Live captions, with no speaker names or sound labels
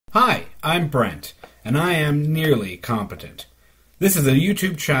Hi, I'm Brent, and I am Nearly Competent. This is a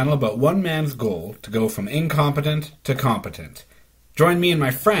YouTube channel about one man's goal to go from incompetent to competent. Join me and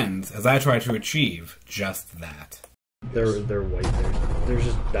my friends as I try to achieve just that. They're white. They're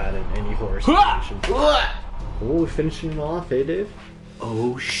just bad in any horror situation. Oh, we're finishing them off, eh, Dave?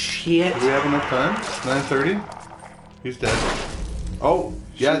 Oh shit! Do we have enough time? 9:30. He's dead. Oh,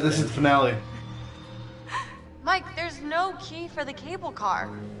 yeah, this is the finale. Mike, there's no key for the cable car.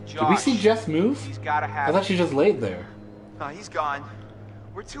 Josh, Did we see Jess move? He's gotta have I thought she just laid there. No, he's gone.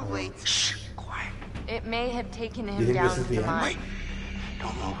 We're too late. Shh, quiet. It may have taken You him think down this is the the end? mine.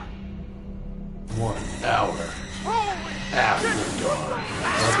 Don't move. 1 hour after dawn.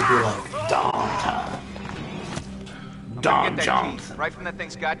 That'd be like Get that key right from that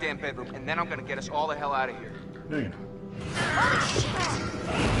thing's goddamn bedroom, and then I'm gonna get us all the hell out of here. no, you're not.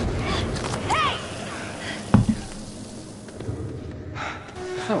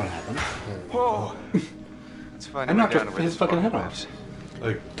 That's not what happened. Whoa. It's fine. I'm not gonna his fucking head off.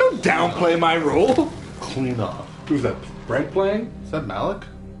 Like, Don't downplay my role! clean off. Who's that? Brent playing? Is that Malik?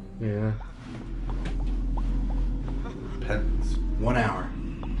 Yeah. Pens. 1 hour.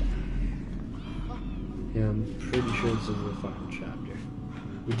 Yeah, I'm pretty sure this is the final chapter.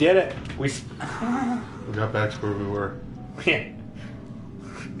 We did it! We got back to where we were. yeah.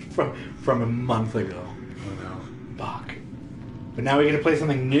 From a month ago. Oh no. Fuck. But now we get to play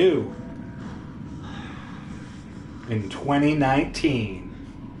something new. In 2019.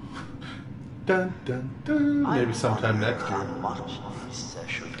 Dun dun dun. Maybe sometime next year. Models of this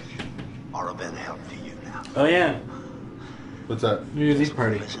session are of any help to you now. Oh yeah. What's that? New Year's Eve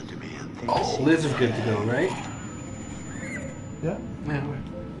party. Listen to me and think. Oh, Liz is good to go, right? Yeah. Yeah.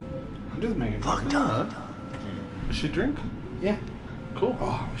 I'm just making fun. Fucked up. Does she drink? Yeah. Cool.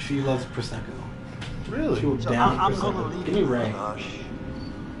 Oh, she loves Prosecco. Really? She will So down I'm gonna Prosecco. leave Give me you, Ray. Josh.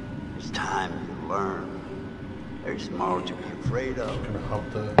 It's time to learn. There's more to be afraid of. Gonna help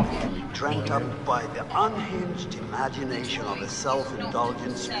the. And you're tranked up by the unhinged imagination of a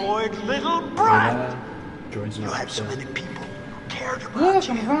self-indulgent, spoiled little brat. Joins You me had so many people who cared Look, about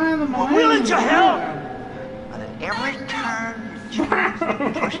I'm you, flying the were willing to help. But at every turn, you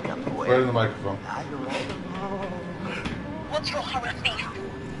pushed them away. Right in the microphone. Now you're all alone. What's your horror thing?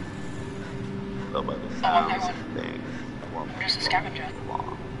 Some of the sounds of things. There's a scavenger.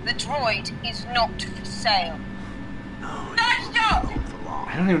 The droid is not for sale. Master! I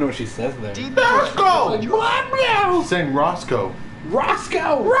don't even know what she says there. Roscoe! What now? Saying Roscoe.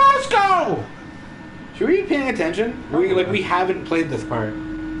 Roscoe! Roscoe! Should we be paying attention? We haven't played this part. Yeah,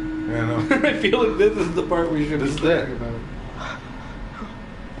 I know. I feel like this is the part we should This be is it. talking about.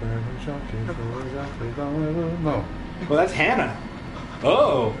 No. Well, that's Hannah.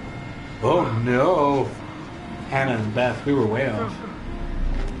 Oh. Oh no. Hannah and Beth, we were way off.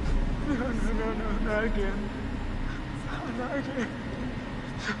 No, not again. Not again.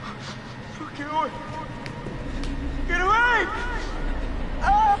 Get away! Get away!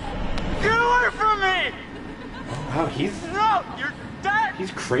 Get away from me! Wow, he's No! You're dead!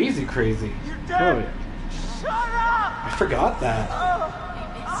 he's crazy. You're dead! Oh, yeah. Shut up! I forgot that.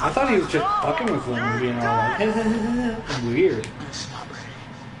 I thought he was just fucking with them and being all like weird. I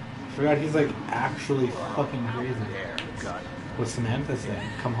forgot he's like actually fucking crazy. What's Samantha saying?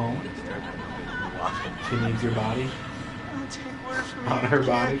 Come home? She needs your body? On her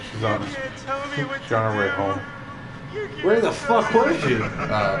body? She's on. She's on her way home. Where the fuck was she?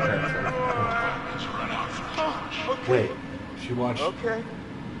 Wait, she watched Okay.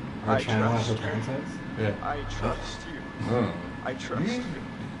 our I channel at trust her you. parents' house? Yeah. I trust you. Mm. I trust you.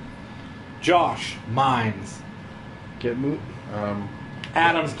 Josh, Mines. Get moot.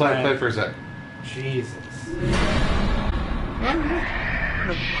 Adam's Play plan. for a sec. Jesus.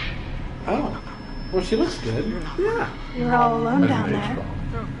 Oh. Well, she looks good. Yeah. You're all alone down Age there.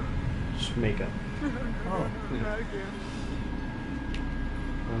 problem. Just makeup.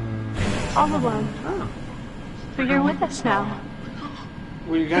 All alone. Oh. But you're with us now.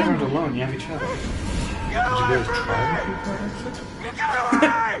 Well, you guys aren't alone. You have each other. Get away from me! Get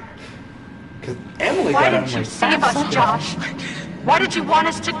away! Because Emily Why got on didn't my you save us, Josh? Why did you want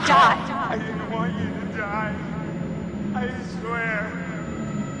us to die? I didn't want you to die. I swear.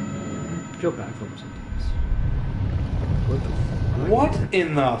 I feel bad for him sometimes. What the fuck? What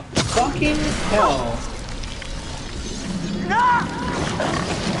in the fucking hell?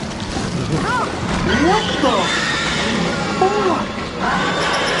 What the fuck?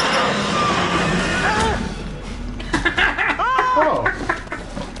 Oh.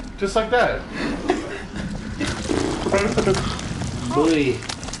 Just like that. Boy.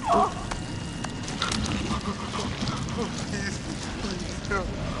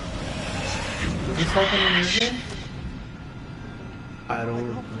 this happen in your game? I don't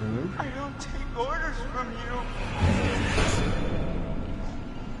remember. I don't take orders from you.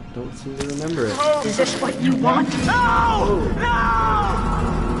 Don't seem to remember it. Is this what you want? No! No!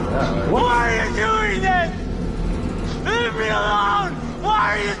 Why are you doing this? Leave me alone!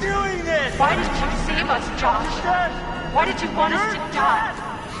 Why are you doing this? Why did you save us, Josh? Why did you want us to die?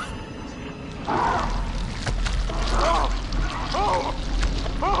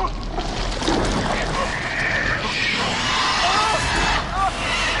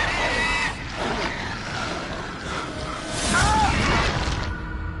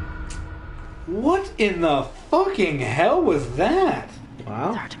 What in the fucking hell was that? Wow.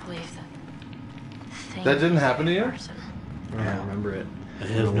 It's hard to believe that. That didn't happen to you? Person. I don't remember it. I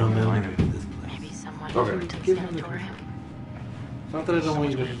have no memory of this place. Maybe someone Okay. went to the Give him the sanatorium. It's not that I don't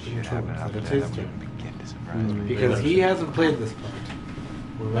want you to control it, but it's his turn. Mm, Because he hasn't played this part.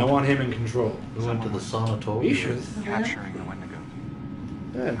 I want him in control. We went to the Are sanatorium. you sure this is that? Capturing the Wendigo.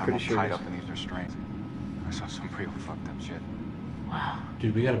 Yeah, I'm pretty all sure. tied it up in these restraints. I saw some real fucked up shit. Wow.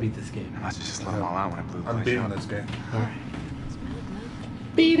 Dude, we gotta beat this game. I must have just let them all out when I blew the I'm place beating up. this game. Alright.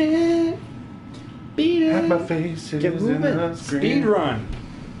 Beat it! Beat it! Half my face is Get in moving. the Speed screen. run.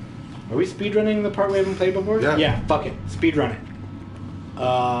 Are we speed running the part we haven't played before? Yeah. Yeah, fuck it. Speed run it.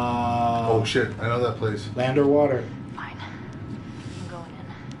 Oh shit, I know that place. Land or water. Fine. I'm going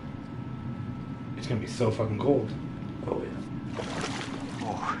in. It's gonna be so fucking cold. Oh, yeah.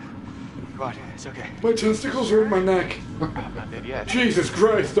 Oh, God, it's okay. My testicles hurt my neck. I'm not dead yet. Jesus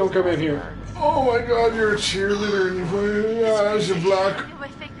Christ, don't come in here. Oh my god, you're a cheerleader and you play your eyes are black. My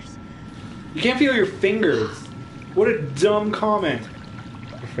fingers. You can't feel your fingers. What a dumb comment.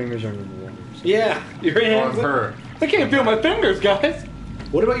 Your fingers aren't in the water. So. Yeah, your hands. On her. I can't feel my fingers, guys.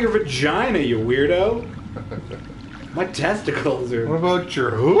 What about your vagina, you weirdo? My testicles are. What about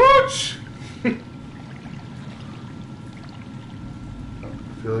your hooch? I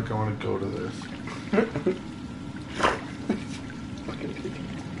feel like I want to go to this.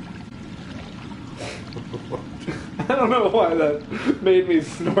 I don't know why that made me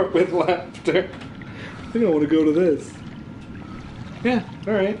snort with laughter. I think I want to go to this. Yeah,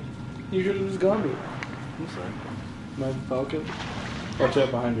 alright. You should have just gone to it. I'm sorry. My falcon. Watch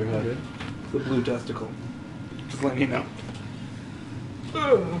out behind your head. It's the blue testicle. Just letting you know.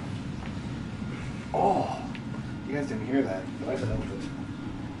 Ugh. Oh. You guys didn't hear that, but I felt it.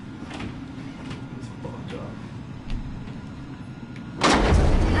 It's fucked up.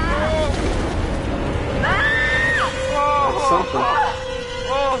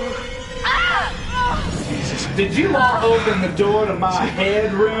 Jesus. Did you all open the door to my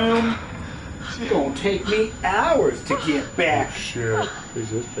headroom? It's gonna take me hours to get back. Shit. Who's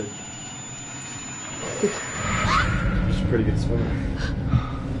this bitch? She's a pretty good swimmer.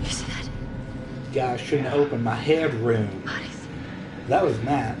 You see that? Guy shouldn't have opened my headroom. That was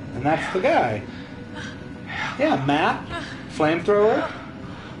Matt, and that's the guy. Yeah, Matt. Flamethrower.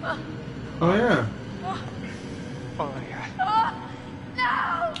 Oh yeah. Oh my God.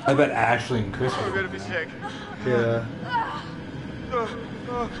 I bet Ashley and Chris I'm are gonna be sick. Yeah.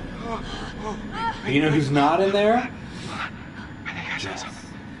 You know who's not in there? I think I saw something.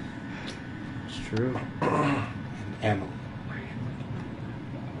 It's true. And Emily.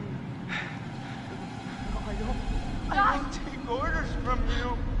 I don't take orders from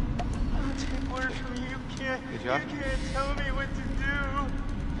you. I don't take orders from you. You can't. Hey, You Josh? can't tell me what to do.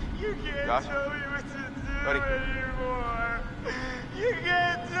 You can't Josh? tell me what to do Buddy? anymore. You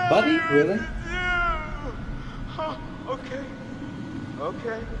can't tell Buddy? me what Really? to do. Oh, okay.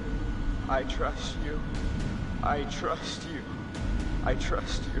 Okay. I trust you. I trust you. I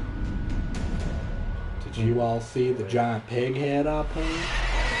trust you. Did you all see the giant pig head I put?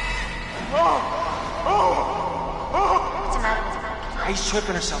 What's the matter with her? He's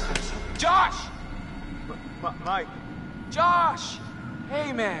tripping or something. Josh! Mike, Josh!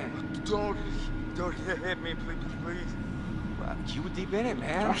 Hey, man. don't hit me, please. Well, you were deep in it,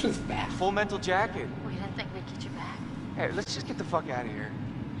 man. Josh is fat. Full mental jacket. We didn't think we'd get you back. Hey, let's just get the fuck out of here.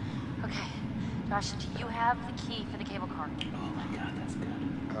 Okay. Josh, do you have the key for the cable car? Oh my god, that's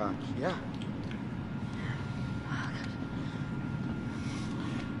good. Yeah.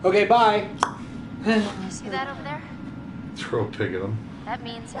 Okay, bye. You see that over there? Throw a pig at him. That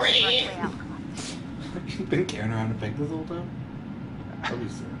means he's on his way out. You've been carrying around a pig this whole time?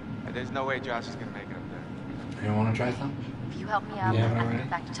 Obviously. There's no way Josh is gonna make it up there. You want to try some? If you help me out, Yeah, I can already. get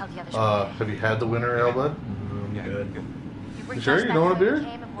back to tell the others. Have you had the winter ale, bud? I'm Yeah, good. You bring You sure Josh you back don't want a when beer? he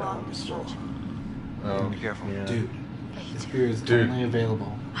came and we'll all I'm still Oh, Be careful. Yeah. Dude, Okay, you this too. beer is Dude. only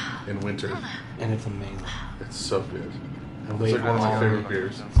available, in winter. and it's amazing. It's so good. It's like one of my favorite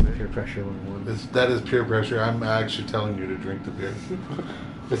beers. Peer pressure 101. That is peer pressure. I'm actually telling you to drink the beer.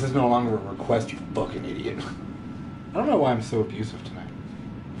 This is no longer a request, you fucking idiot. I don't know why I'm so abusive tonight.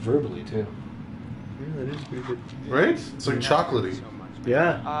 Verbally, too. Yeah, that is pretty good. Right? It's like chocolatey.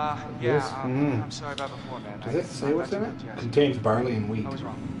 Yeah. I'm sorry about before, man. Does it say what's in it? Contains barley and wheat. I was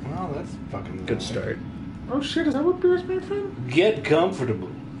wrong. Well, that's fucking Good start. Oh shit, is that what beer is made from? Get comfortable.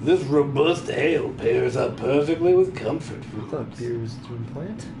 This robust ale pairs up perfectly with comfort I food. thought beer was from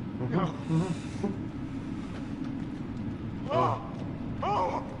plant.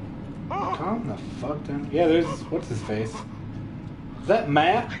 Calm the fuck down. Yeah, there's... What's his face? Is that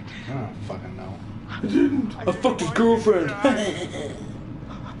Matt? I don't fucking know. I didn't. I fucked his girlfriend.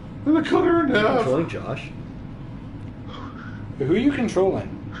 And I cut her in half. Controlling Josh. Who are you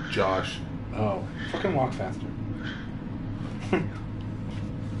controlling? Josh. Oh, fucking walk faster.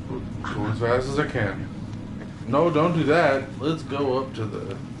 Go as fast as I can. No, don't do that. Let's go up to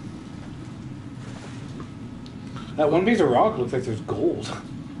the... That one piece of rock looks like there's gold.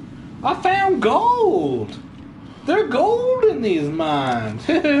 I found gold! There's gold in these mines.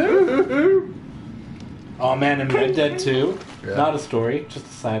 Oh man, in Red Dead 2, Yeah. not a story, just a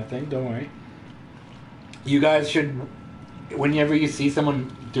side thing, don't worry. You guys should, whenever you see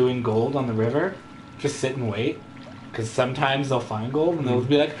someone doing gold on the river, just sit and wait. Because sometimes they'll find gold and they'll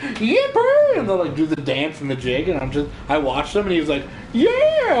be like, yippee! And they'll like do the dance and the jig, and I watched him and he was like, yeah,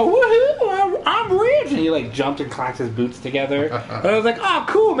 woohoo, I'm rich! And he like jumped and clacked his boots together. And I was like, oh,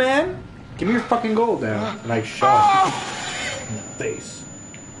 cool, man! Give me your fucking gold now. And I shot him in the face.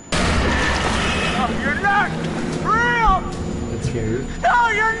 No, you're not real! That's scary. No,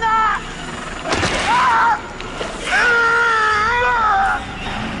 you're not! Ah!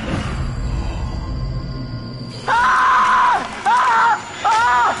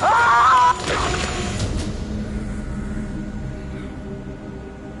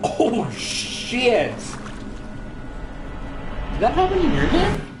 Oh shit! Did that happen in your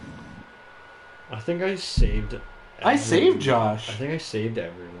game? I think I saved. I saved Josh. I think I saved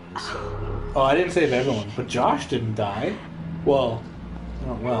everyone. So. Oh, I didn't save everyone, but Josh didn't die. Well,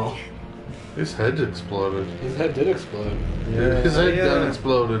 not well. His head exploded. His head did explode. Yeah, his head done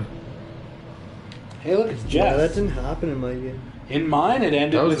exploded. Hey, look, it's Jeff. Yeah, that didn't happen in my game. In mine, it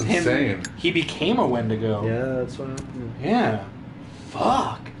ended That was with insane. him. He became a Wendigo. Yeah, that's what happened. Yeah.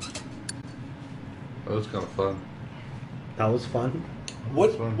 Fuck. That was kind of fun. That was fun.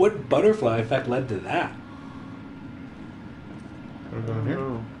 What fun. what butterfly effect led to that? We're going here.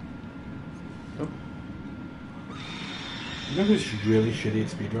 Oh. You know who's really shitty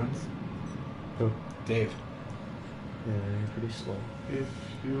at speedruns? Who? Dave. Yeah, you're pretty slow. If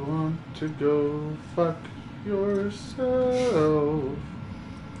you want to go fuck yourself,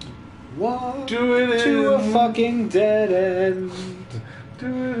 Walk do it to a in- fucking dead end. do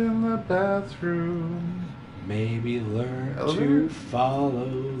it in the bathroom. Maybe learn Elevator? to follow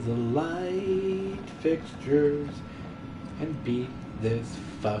the light fixtures and beat this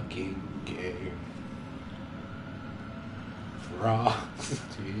fucking game.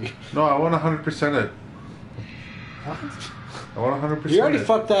 Frosty. No, I want 100% it. What? I want 100%. You already it.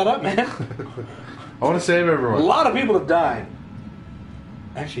 fucked that up, man. I want to save A everyone. lot of people have died.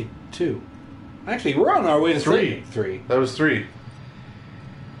 Actually, 2. Actually, we're on our way to 3. 3. That was 3.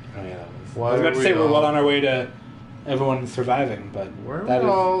 Oh yeah, that was. Why I was about are to we say we're well all- on our way to everyone surviving, but We're that is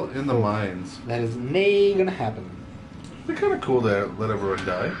all in the mines. that is nay gonna happen. It'd be kind of cool to let everyone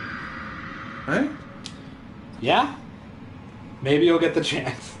die. Hey? Yeah? Maybe you'll get the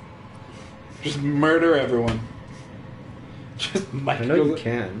chance. Just murder everyone. Just Mike I know you goes-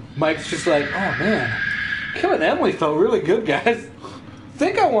 can. Mike's just like, oh man, killing Emily felt really good, guys.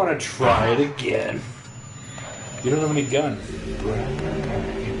 Think I want to try it again. You don't have any guns.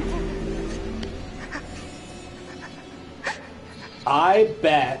 I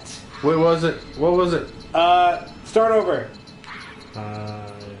bet. What was it? What was it? Start over.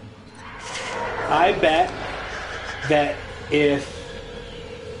 I bet that if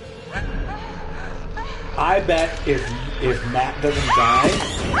Matt doesn't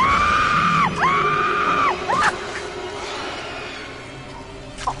die,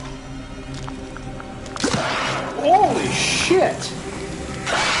 holy shit!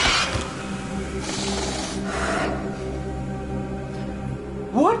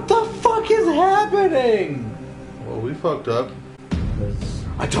 What the fuck is happening? Well, we fucked up. Because,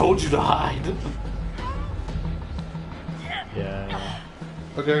 I told you to hide. yeah.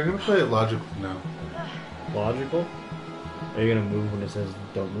 Okay, I'm gonna play it logical now. Logical? Are you gonna move when it says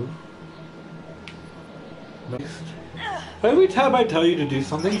don't move? Every time I tell you to do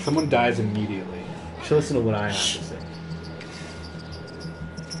something, someone dies immediately. You should listen to what I have to say.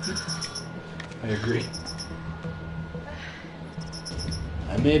 I agree.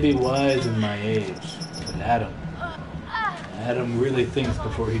 I may be wise in my age, but Adam really thinks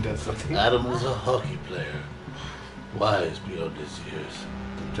before he does something. Adam is a hockey player. Wise beyond his years.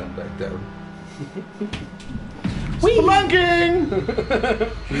 Jump back down. Spelunking!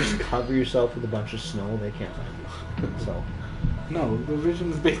 You just cover yourself with a bunch of snow, they can't find you. So. No, the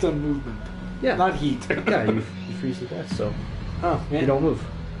vision is based on movement. Yeah. Not heat. Yeah, you freeze to death, so Oh, yeah. you don't move.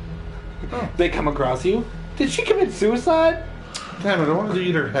 Oh. They come across you. Did she commit suicide? Damn it, I wanted to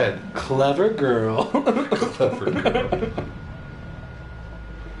eat her head. Clever girl. Clever girl.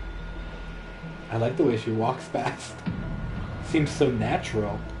 I like the way she walks fast. Seems so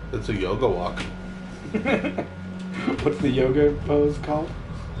natural. It's a yoga walk. What's the yoga pose called?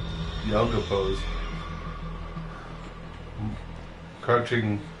 Yoga pose.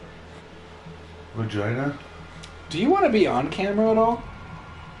 Crouching vagina. Do you want to be on camera at all?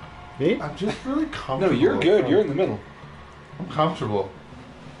 Me? I'm just really comfortable. No, you're good. You're in the middle. I'm comfortable.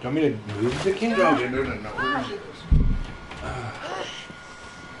 Do you want me to move the camera? No. Where is it?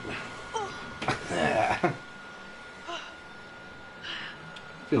 I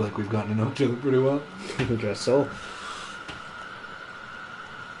feel like we've gotten to know each other pretty well. I guess so.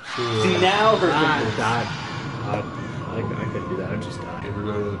 See, now her God. I couldn't do that. I'd just die. You ever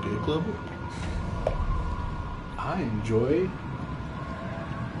go to the gay club? I enjoy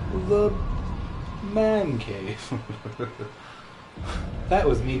the man cave. That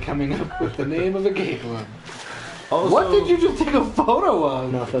was me coming up with the name of a gay club. Also, What did you just take a photo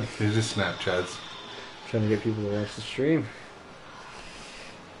of? Nothing. These are Snapchats. Trying to get people to watch the stream.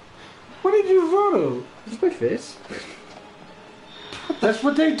 What did you photo? Just my face. That's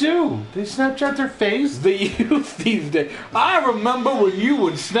what they do. They Snapchat their face. The youth these days. I remember when you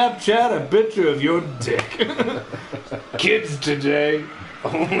would Snapchat a picture of your dick. Kids today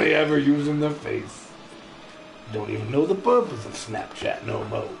only ever using their face. Don't even know the purpose of Snapchat no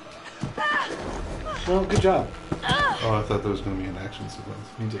more. Well, good job. Oh, I thought there was going to be an action sequence.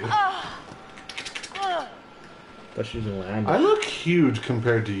 Me too. Thought she was gonna land. I look huge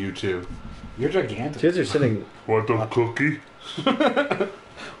compared to you two. You're gigantic. Kids are sitting. Want a cookie?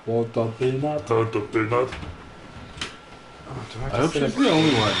 Want a peanut? Want a peanut? Oh, I hope she's the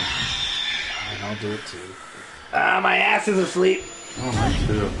only one. And I'll do it too. Ah, my ass is asleep. Oh, mine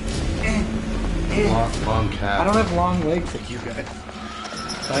too. Long cat. I don't have long legs like you guys.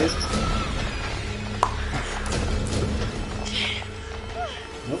 Right?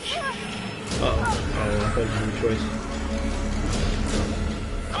 Nope. I thought it was a choice.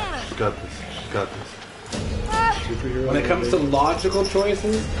 She's got this. She's got this. Superhero. When it comes to logical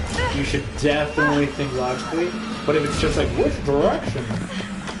choices, you should definitely think logically. But if it's just like, which direction?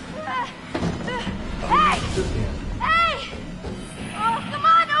 Hey! Hey! Oh, come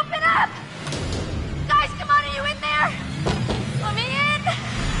on, open up! Guys, come on, are you in there? Let me in!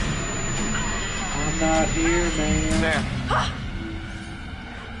 I'm not here, man. There.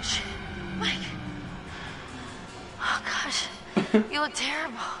 Mike. Oh, gosh. You look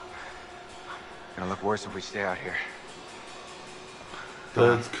terrible. Gonna look worse if we stay out here.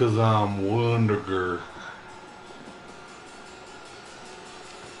 That's because I'm Wonderger.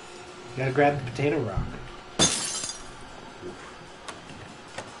 You gotta grab the potato rock.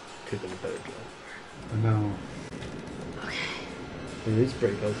 Could have been a better job. I know. At least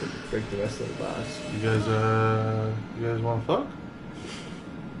break the rest of the boss. You guys want to fuck?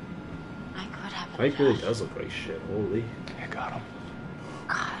 I could have. Mike really does look like shit. Holy. I got him.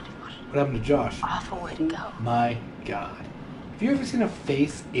 God, What happened to Josh? awful way to go. My God. Have you ever seen a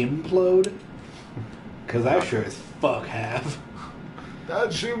face implode? Because I sure as fuck have.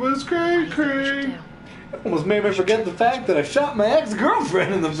 That shit was cray cray. It almost made me forget the fact that I shot my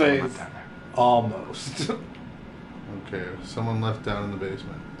ex-girlfriend in the face. Almost. Okay, someone left down in the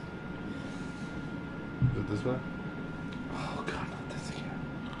basement. Is it this way? Oh God, not this again.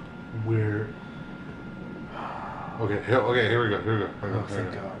 Where? Okay, here we go. Oh,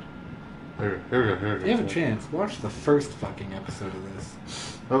 thank God. Here we go. If you have a chance, watch the first fucking episode of this.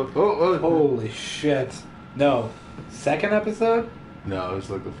 Oh. Holy shit. No. Second episode? No, it was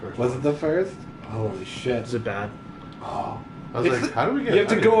like the first Was one. it the first? Holy shit. Is it bad? Oh. I was like, how do we get You have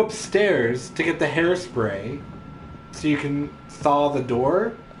to out of go here? upstairs to get the hairspray so you can thaw the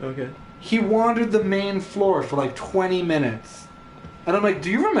door. Okay. He wandered the main floor for like 20 minutes. And I'm like, do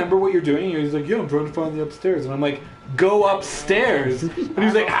you remember what you're doing? And he's like, yeah, I'm trying to find the upstairs. And I'm like, go upstairs. And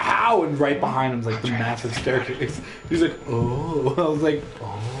he's like, how? And right behind him's like the massive staircase. He's like, oh. I was like,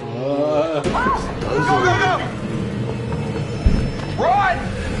 oh. Go! Run!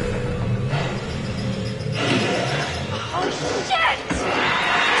 Oh, shit!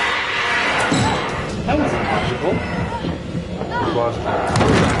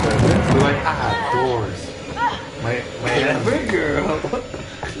 They're like, doors. My Clever girl.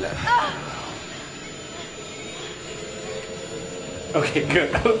 Okay,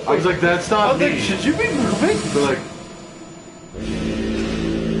 good. I was like, that's not me. Like, should you be moving? They're like,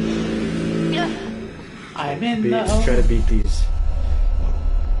 I'm in try to beat these.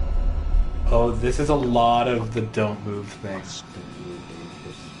 Oh, this is a lot of the don't move thing.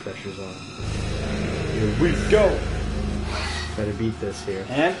 Pressure's on. Here we go. Try to beat this here.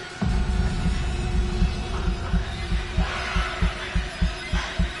 And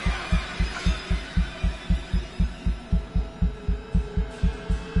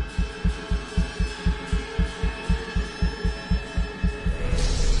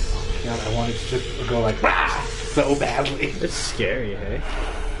God, I wanted to just go like so badly. It's scary, hey?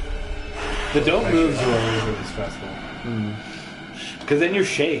 The don't moves are really stressful. Because then you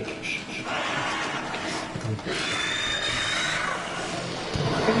shake.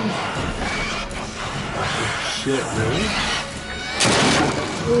 shit, really?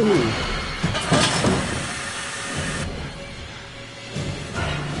 Ooh.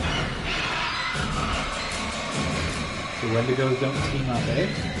 The Wendigos don't team up, eh?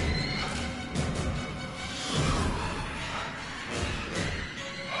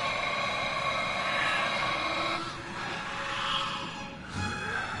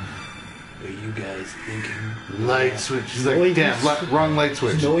 You guys thinking? Light switch. She's like, damn, wrong light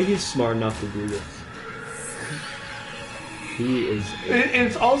switch. No way he's smart enough to do this. He is.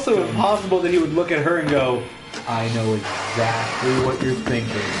 It's also impossible that he would look at her and go, I know exactly what you're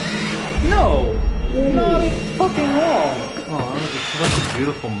thinking. No! Not fucking wrong. Oh, it's such a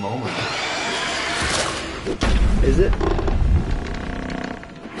beautiful moment. Is it?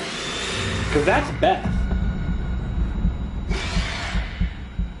 Because that's Beth.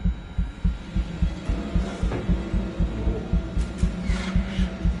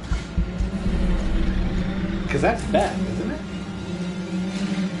 Because that's Beth, isn't it?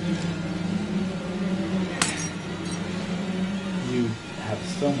 You have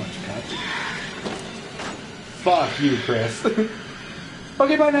so much cuts. Fuck you, Chris.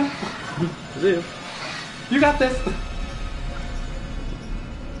 Okay, bye now. See you. You got this.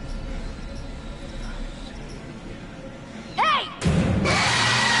 Hey!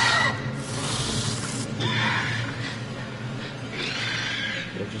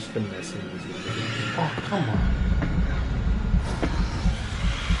 They're just finessing these movies. Oh, come on.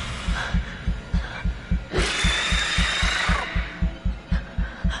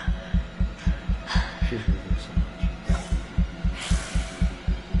 She's moving so much.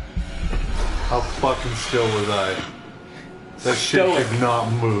 How fucking still was I? That shit Stoic. did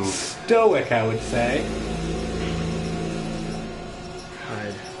not move. Stoic, I would say.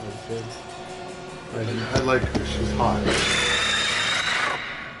 I like her. She's hot.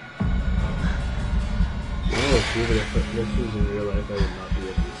 Oh, if you were if this was in real life, I would not be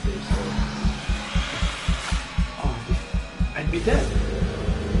able to stay still. Oh, I'd be dead.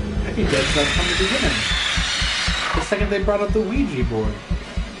 I'd be dead right from the beginning. The second they brought up the Ouija board.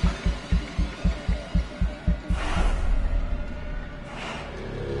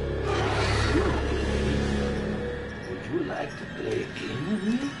 Would you like to play a game with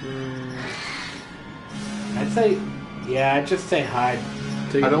me? I'd say, yeah, I'd just say hide.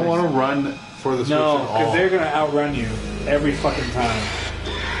 I don't want to run for the switch No, at all. because they're going to outrun you every fucking time.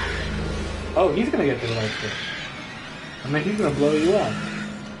 Oh, he's going to get to the light switch. I mean, he's going to blow you up.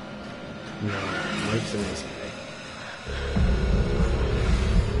 No, Mike's in this way.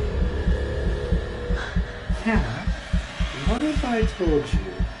 Hannah, what if I told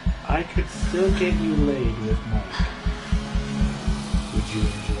you I could still get you laid with Mike? Would you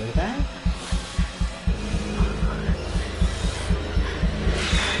enjoy that?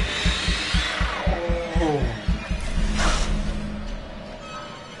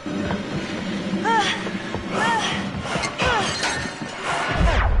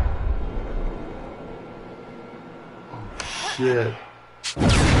 Shit.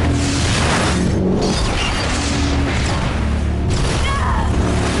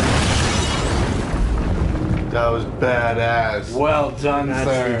 That was badass. Well done, That's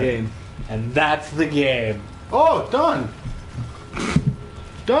sir. the game. And that's the game. Oh, Don.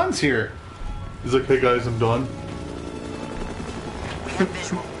 Don's here. He's like, hey guys, I'm Don.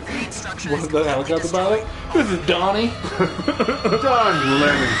 What's the helicopter pilot? This is Donnie. Don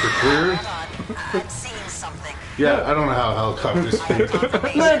landing for clear. I'm seeing something. Yeah, I don't know how helicopters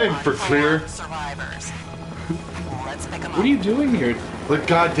speak. Landing for clear. Survivors. Let's pick them What are you doing here? Like,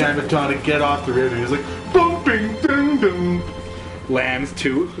 goddamn it, Don, to get off the radio. He's like, bumping, ding, ding. Lands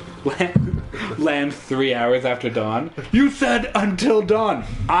to... Land 3 hours after dawn. You said until dawn.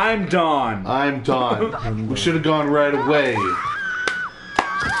 I'm dawn. I'm Dawn. We should have gone right away.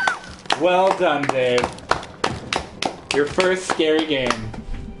 Well done, Dave. Your first scary game.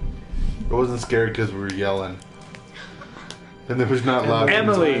 It wasn't scary because we were yelling. And it was not loud.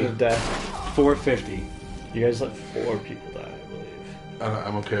 Emily. Death. 450. You guys let 4 people die, I believe.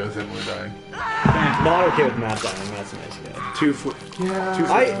 I'm okay with Emily dying. Not okay with Matt dying. That's a nice guy. 240.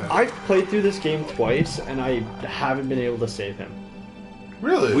 Yeah. I played through this game twice, and I haven't been able to save him.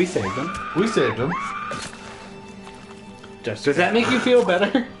 Really? We saved him. We saved him. Just Does that make you feel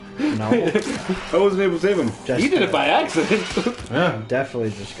better? No. I wasn't able to save him. Just You did it by accident. Yeah.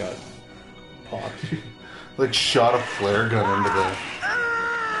 Definitely just got popped. Like shot a flare gun into the...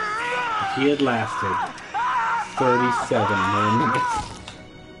 He had lasted 37 more minutes.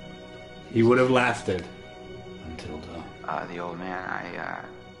 He would have lasted until dawn. The old man, I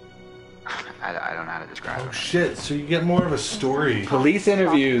don't know how to describe Oh him. shit, so you get more of a story. Police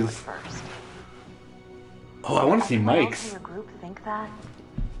interviews. First. Oh, I want to see Mike's. Does your group think that?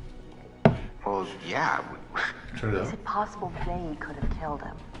 Well, yeah. Turn it Is up. it possible they could have killed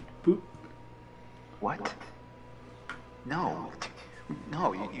him? Boop. What? No.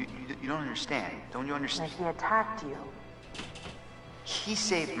 No, you don't understand. Don't you And understand? if he attacked you, He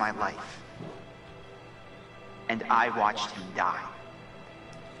saved my life. And I watched him die.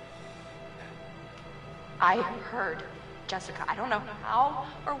 I heard Jessica. I don't know how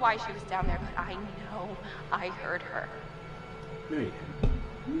or why she was down there, but I know I heard her.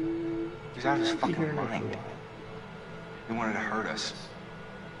 He's out of his fucking mind. He wanted to hurt us.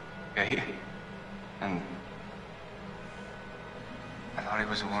 Okay? And I thought he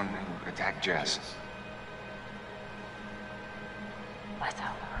was the one who attacked Jess. I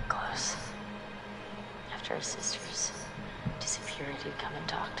thought we were close. After his sister's disappeared, he'd come and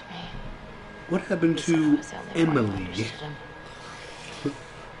talk to me. What happened He said I to was the only one who Emily? understood him.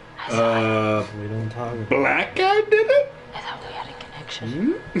 I thought We don't talk about Black guy did it? I thought we had a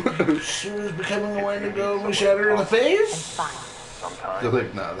connection. She was becoming a Wendigo. We shot her in the face. Fine. They're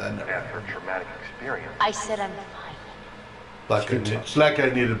like, no, that never After happened. traumatic experience. I said I'm fine. Black guy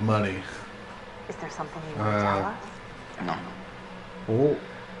needed money. is there something you want to tell us? No. Oh,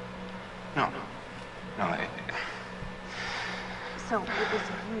 No. No, So it was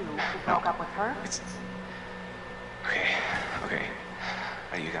you who broke up with her? it's... Okay.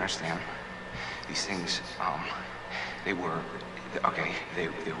 You can understand. These things, they were... Okay, they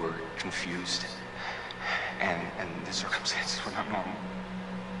were confused. And the circumstances were not normal.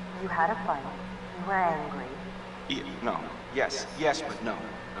 You had a fight. You were angry. No. Yes, but no.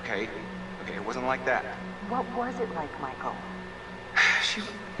 Okay? Okay, it wasn't like that. What was it like, Michael?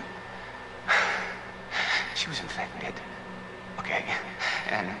 She was infected. Okay?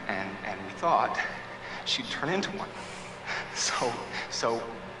 And we thought she'd turn into one. So,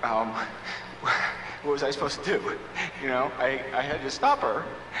 what was I supposed to do? You know, I had to stop her.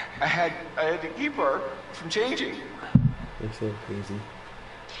 I had to keep her from changing. they're so crazy.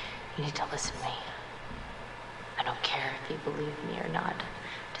 You need to listen to me. I don't care if you believe me or not.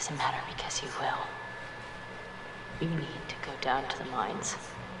 Doesn't matter because you will. You need to go down to the mines.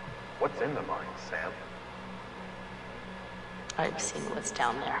 What's in the mine, Sam? I've seen what's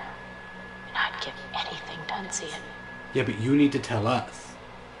down there. And I'd give anything to unsee it. Yeah, but you need to tell us.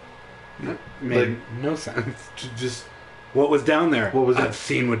 That made no sense. Just What was down there? What was it? I've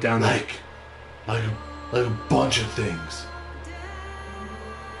seen what down there. like a bunch of things.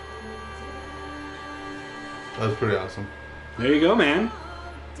 That was pretty awesome. There you go, man.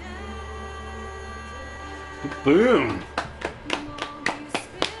 Boom.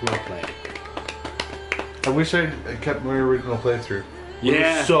 Well played. I wish I kept my original playthrough. We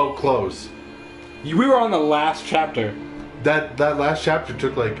Yeah. were so close. We were on the last chapter. That last chapter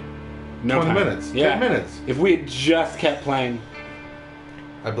took like No 20 time. minutes. Yeah. 10 minutes. If we had just kept playing.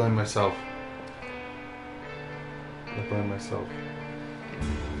 I blame myself. I blame myself.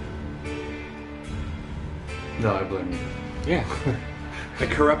 No, I blame you. Yeah. I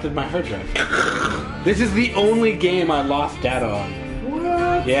corrupted my hard drive. This is the only game I lost data on.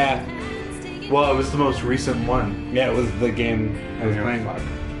 What? Yeah. Well, it was the most recent one. Yeah, it was the game I was playing. Fuck.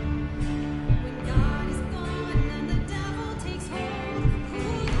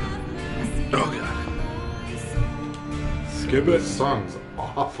 Oh god. Skip This it. song's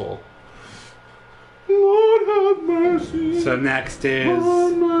awful. Lord have mercy So next on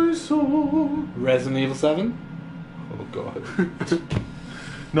is my soul. Resident Evil 7. Oh god.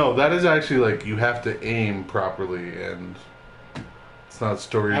 No, that is actually like you have to aim properly and it's not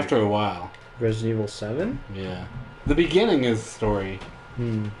story. After a while. Resident Evil 7? Yeah. The beginning is story.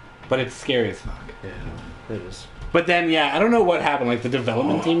 but it's scary as fuck. Yeah, it is. But then, yeah, I don't know what happened. Like, the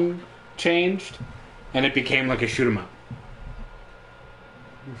development team changed, and it became like a shoot 'em up.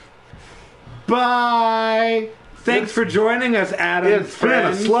 Bye! Thanks for joining us, Adam. It's been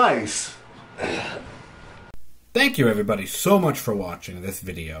a slice. Thank you, everybody, so much for watching this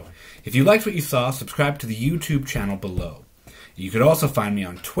video. If you liked what you saw, subscribe to the YouTube channel below. You could also find me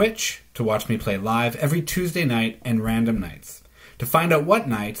on Twitch to watch me play live every Tuesday night and random nights. To find out what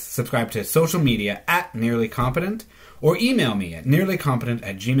nights, subscribe to social media at NearlyCompetent, or email me at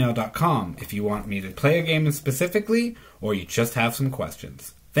nearlycompetent@gmail.com if you want me to play a game specifically, or you just have some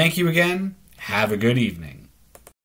questions. Thank you again. Have a good evening.